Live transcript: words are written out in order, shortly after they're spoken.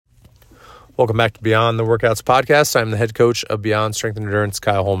Welcome back to Beyond the Workouts podcast. I'm the head coach of Beyond Strength and Endurance,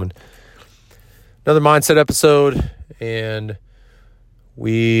 Kyle Holman. Another mindset episode, and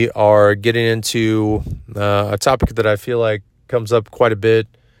we are getting into a topic that I feel like comes up quite a bit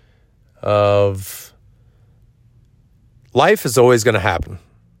of life is always going to happen.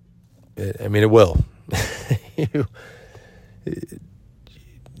 It will.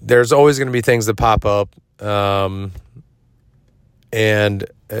 There's always going to be things that pop up.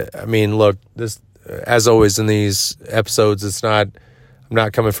 Look, this, as always in these episodes, I'm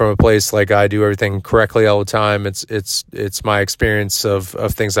not coming from a place like I do everything correctly all the time. It's my experience of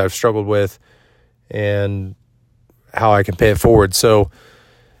things I've struggled with and how I can pay it forward. So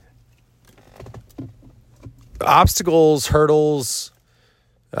obstacles, hurdles,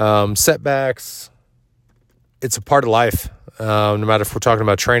 setbacks, it's a part of life. No matter if we're talking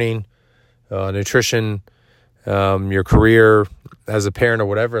about training, nutrition, your career as a parent or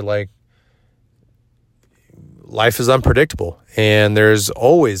whatever, like life is unpredictable and there's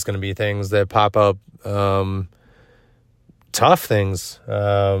always going to be things that pop up, tough things,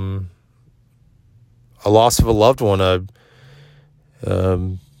 a loss of a loved one,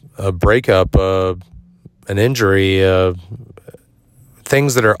 a breakup, an injury,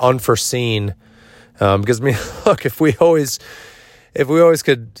 things that are unforeseen. Because look, if we always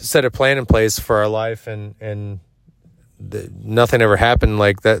could set a plan in place for our life and nothing ever happened,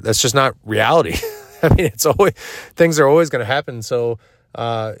 like that's just not reality. Things are always going to happen. So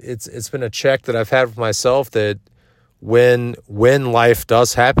it's been a check that I've had with myself that when life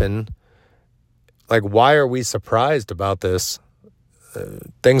does happen, like, why are we surprised about this?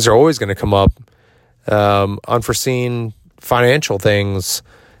 Things are always going to come up, unforeseen financial things,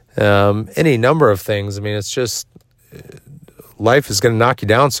 any number of things. It's just life is going to knock you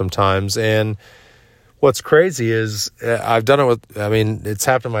down sometimes. And what's crazy is I've done it with, it's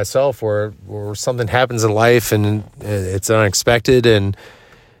happened to myself where something happens in life and it's unexpected and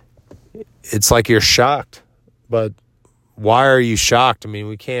it's like you're shocked. But why are you shocked?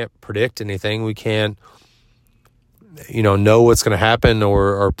 We can't predict anything. We can't, know what's going to happen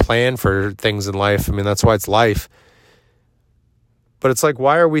or plan for things in life. That's why it's life. But it's like,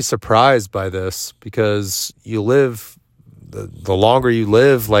 why are we surprised by this? Because you live, the longer you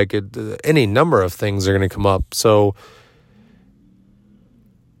live, any number of things are going to come up. So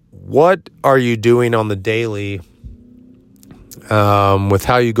what are you doing on the daily with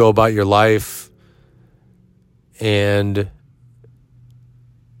how you go about your life? And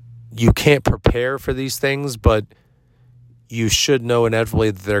you can't prepare for these things, but you should know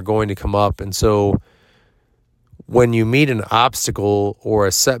inevitably that they're going to come up. And so when you meet an obstacle or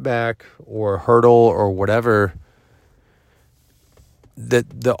a setback or a hurdle or whatever,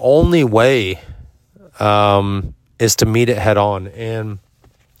 the only way is to meet it head on. And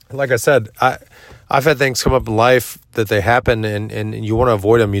like I said, I've had things come up in life that they happen and you want to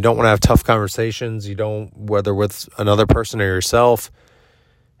avoid them. You don't want to have tough conversations. You don't, whether with another person or yourself.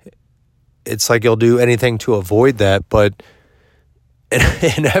 It's like you'll do anything to avoid that, but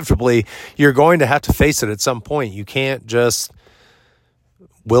inevitably you're going to have to face it at some point. You can't just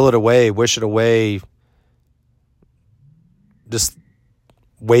will it away, wish it away, just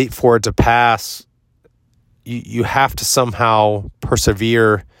wait for it to pass. You have to somehow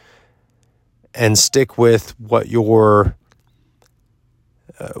persevere and stick with what are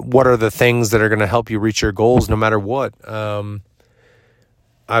the things that are going to help you reach your goals no matter what.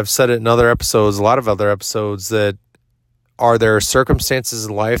 I've said it in other episodes, a lot of other episodes, that are there circumstances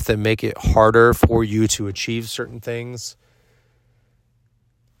in life that make it harder for you to achieve certain things?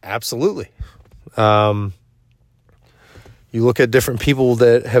 Absolutely. You look at different people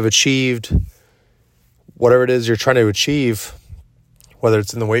that have achieved whatever it is you're trying to achieve, whether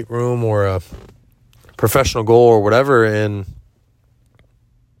it's in the weight room or a professional goal or whatever, and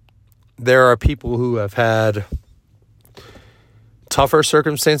there are people who have had tougher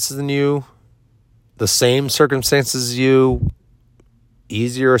circumstances than you, the same circumstances as you,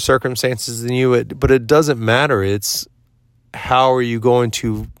 easier circumstances than you, but it doesn't matter. It's how are you going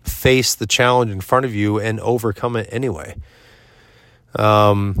to face the challenge in front of you and overcome it anyway.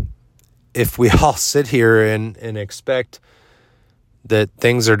 If we all sit here and expect that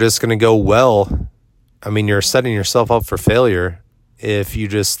things are just going to go well, you're setting yourself up for failure. If you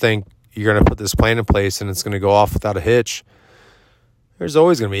just think you're going to put this plan in place and it's going to go off without a hitch, there's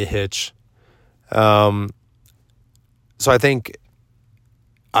always going to be a hitch. So I think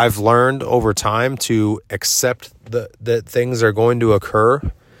I've learned over time to accept that things are going to occur.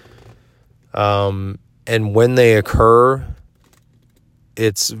 And when they occur,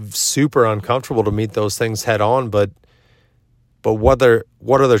 it's super uncomfortable to meet those things head on, but But what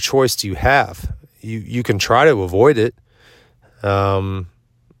other choice do you have? You can try to avoid it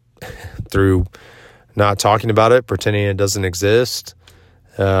through not talking about it, pretending it doesn't exist,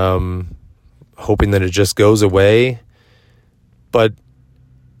 hoping that it just goes away. But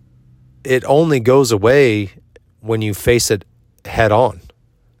it only goes away when you face it head on.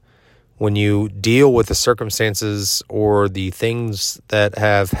 When you deal with the circumstances or the things that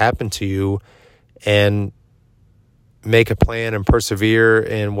have happened to you and make a plan and persevere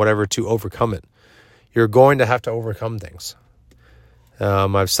in whatever to overcome it. You're going to have to overcome things.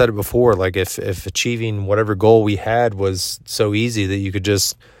 I've said it before, like if achieving whatever goal we had was so easy that you could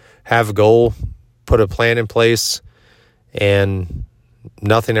just have a goal, put a plan in place, and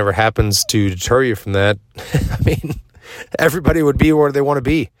nothing ever happens to deter you from that. I mean, everybody would be where they want to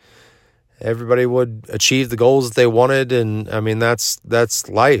be. Everybody would achieve the goals that they wanted, and I mean that's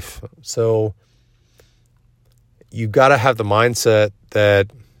life. So you got to have the mindset that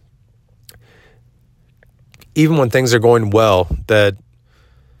even when things are going well, that,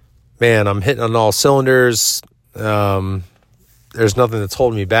 man, I'm hitting on all cylinders. There's nothing that's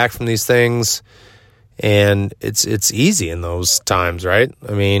holding me back from these things. And it's easy in those times, right?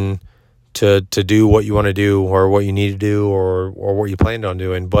 I mean, to do what you want to do or what you need to do or what you planned on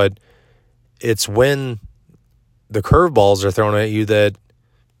doing. But it's when the curveballs are thrown at you that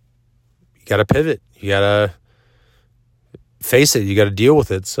you got to pivot. You got to face it. You got to deal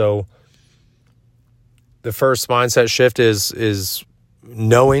with it. So the first mindset shift is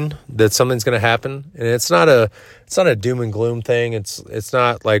knowing that something's going to happen, and it's not a doom and gloom thing. It's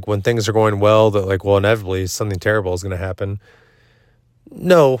not like when things are going well that like, well, inevitably something terrible is going to happen.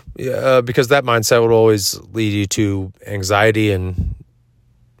 No, because that mindset would always lead you to anxiety and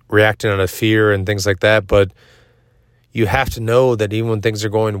reacting out of fear and things like that. But you have to know that even when things are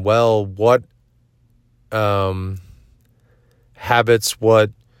going well, what habits, what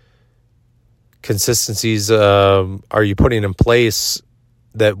consistencies are you putting in place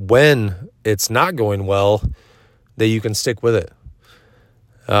that when it's not going well, that you can stick with it.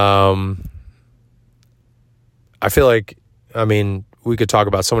 I feel like, I mean, we could talk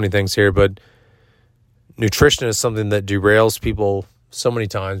about so many things here, but nutrition is something that derails people so many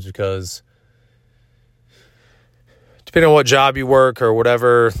times because depending on what job you work or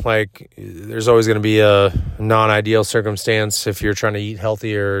whatever, like there's always going to be a non-ideal circumstance if you're trying to eat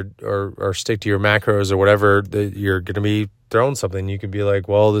healthy or stick to your macros or whatever, that you're going to be thrown something. You could be like,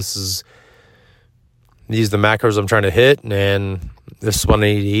 well, these are the macros I'm trying to hit, and this is what I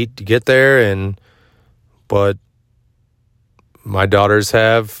need to eat to get there. But my daughters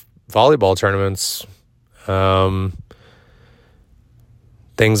have volleyball tournaments.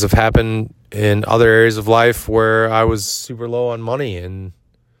 Things have happened in other areas of life where I was super low on money, and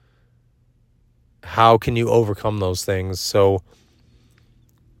how can you overcome those things? So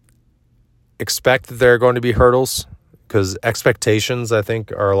expect that there are going to be hurdles, because expectations, I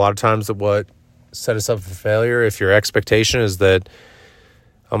think, are a lot of times what set us up for failure. If your expectation is that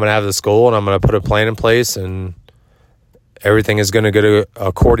I'm going to have this goal and I'm going to put a plan in place and everything is going to go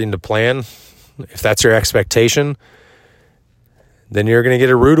according to plan, if that's your expectation, then you're going to get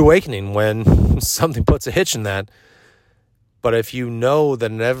a rude awakening when something puts a hitch in that. But if you know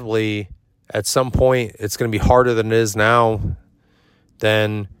that inevitably at some point it's going to be harder than it is now,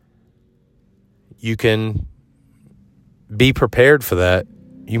 then you can be prepared for that.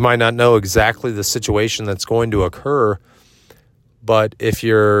 You might not know exactly the situation that's going to occur, but if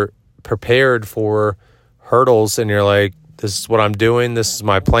you're prepared for hurdles and you're like, this is what I'm doing, this is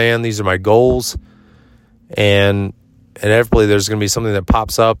my plan, these are my goals, and inevitably there's going to be something that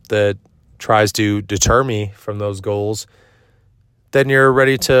pops up that tries to deter me from those goals, then you're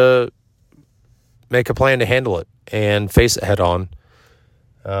ready to make a plan to handle it and face it head on.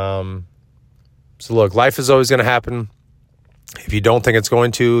 So look, life is always going to happen. If you don't think it's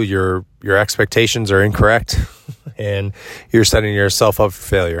going to, your expectations are incorrect and you're setting yourself up for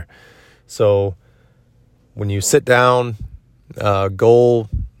failure. So when you sit down, goal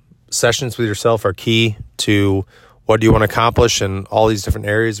sessions with yourself are key to what do you want to accomplish in all these different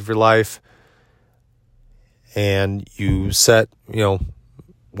areas of your life. And you set,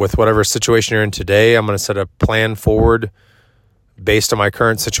 with whatever situation you're in today, I'm going to set a plan forward based on my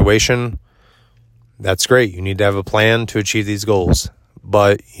current situation. That's great. You need to have a plan to achieve these goals,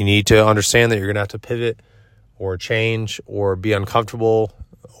 but you need to understand that you're going to have to pivot or change or be uncomfortable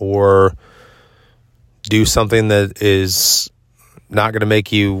or do something that is not going to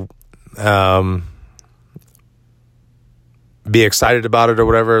make you be excited about it or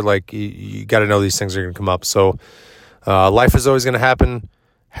whatever. Like you got to know these things are going to come up. So life is always going to happen.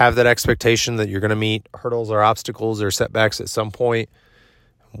 have that expectation that you're going to meet hurdles or obstacles or setbacks at some point,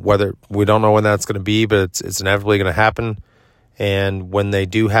 whether we don't know when that's going to be, but it's inevitably going to happen. And when they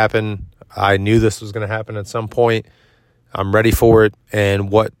do happen, I knew this was going to happen at some point. I'm ready for it.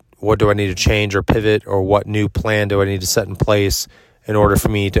 And what do I need to change or pivot, or what new plan do I need to set in place in order for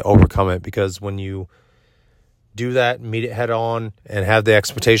me to overcome it? Because when you do that, meet it head on, and have the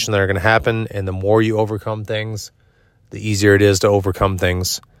expectation that are going to happen, and the more you overcome things, the easier it is to overcome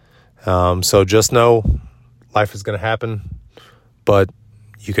things. So just know life is going to happen, but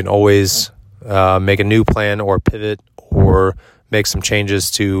you can always make a new plan or pivot or make some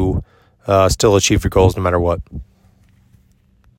changes to still achieve your goals no matter what.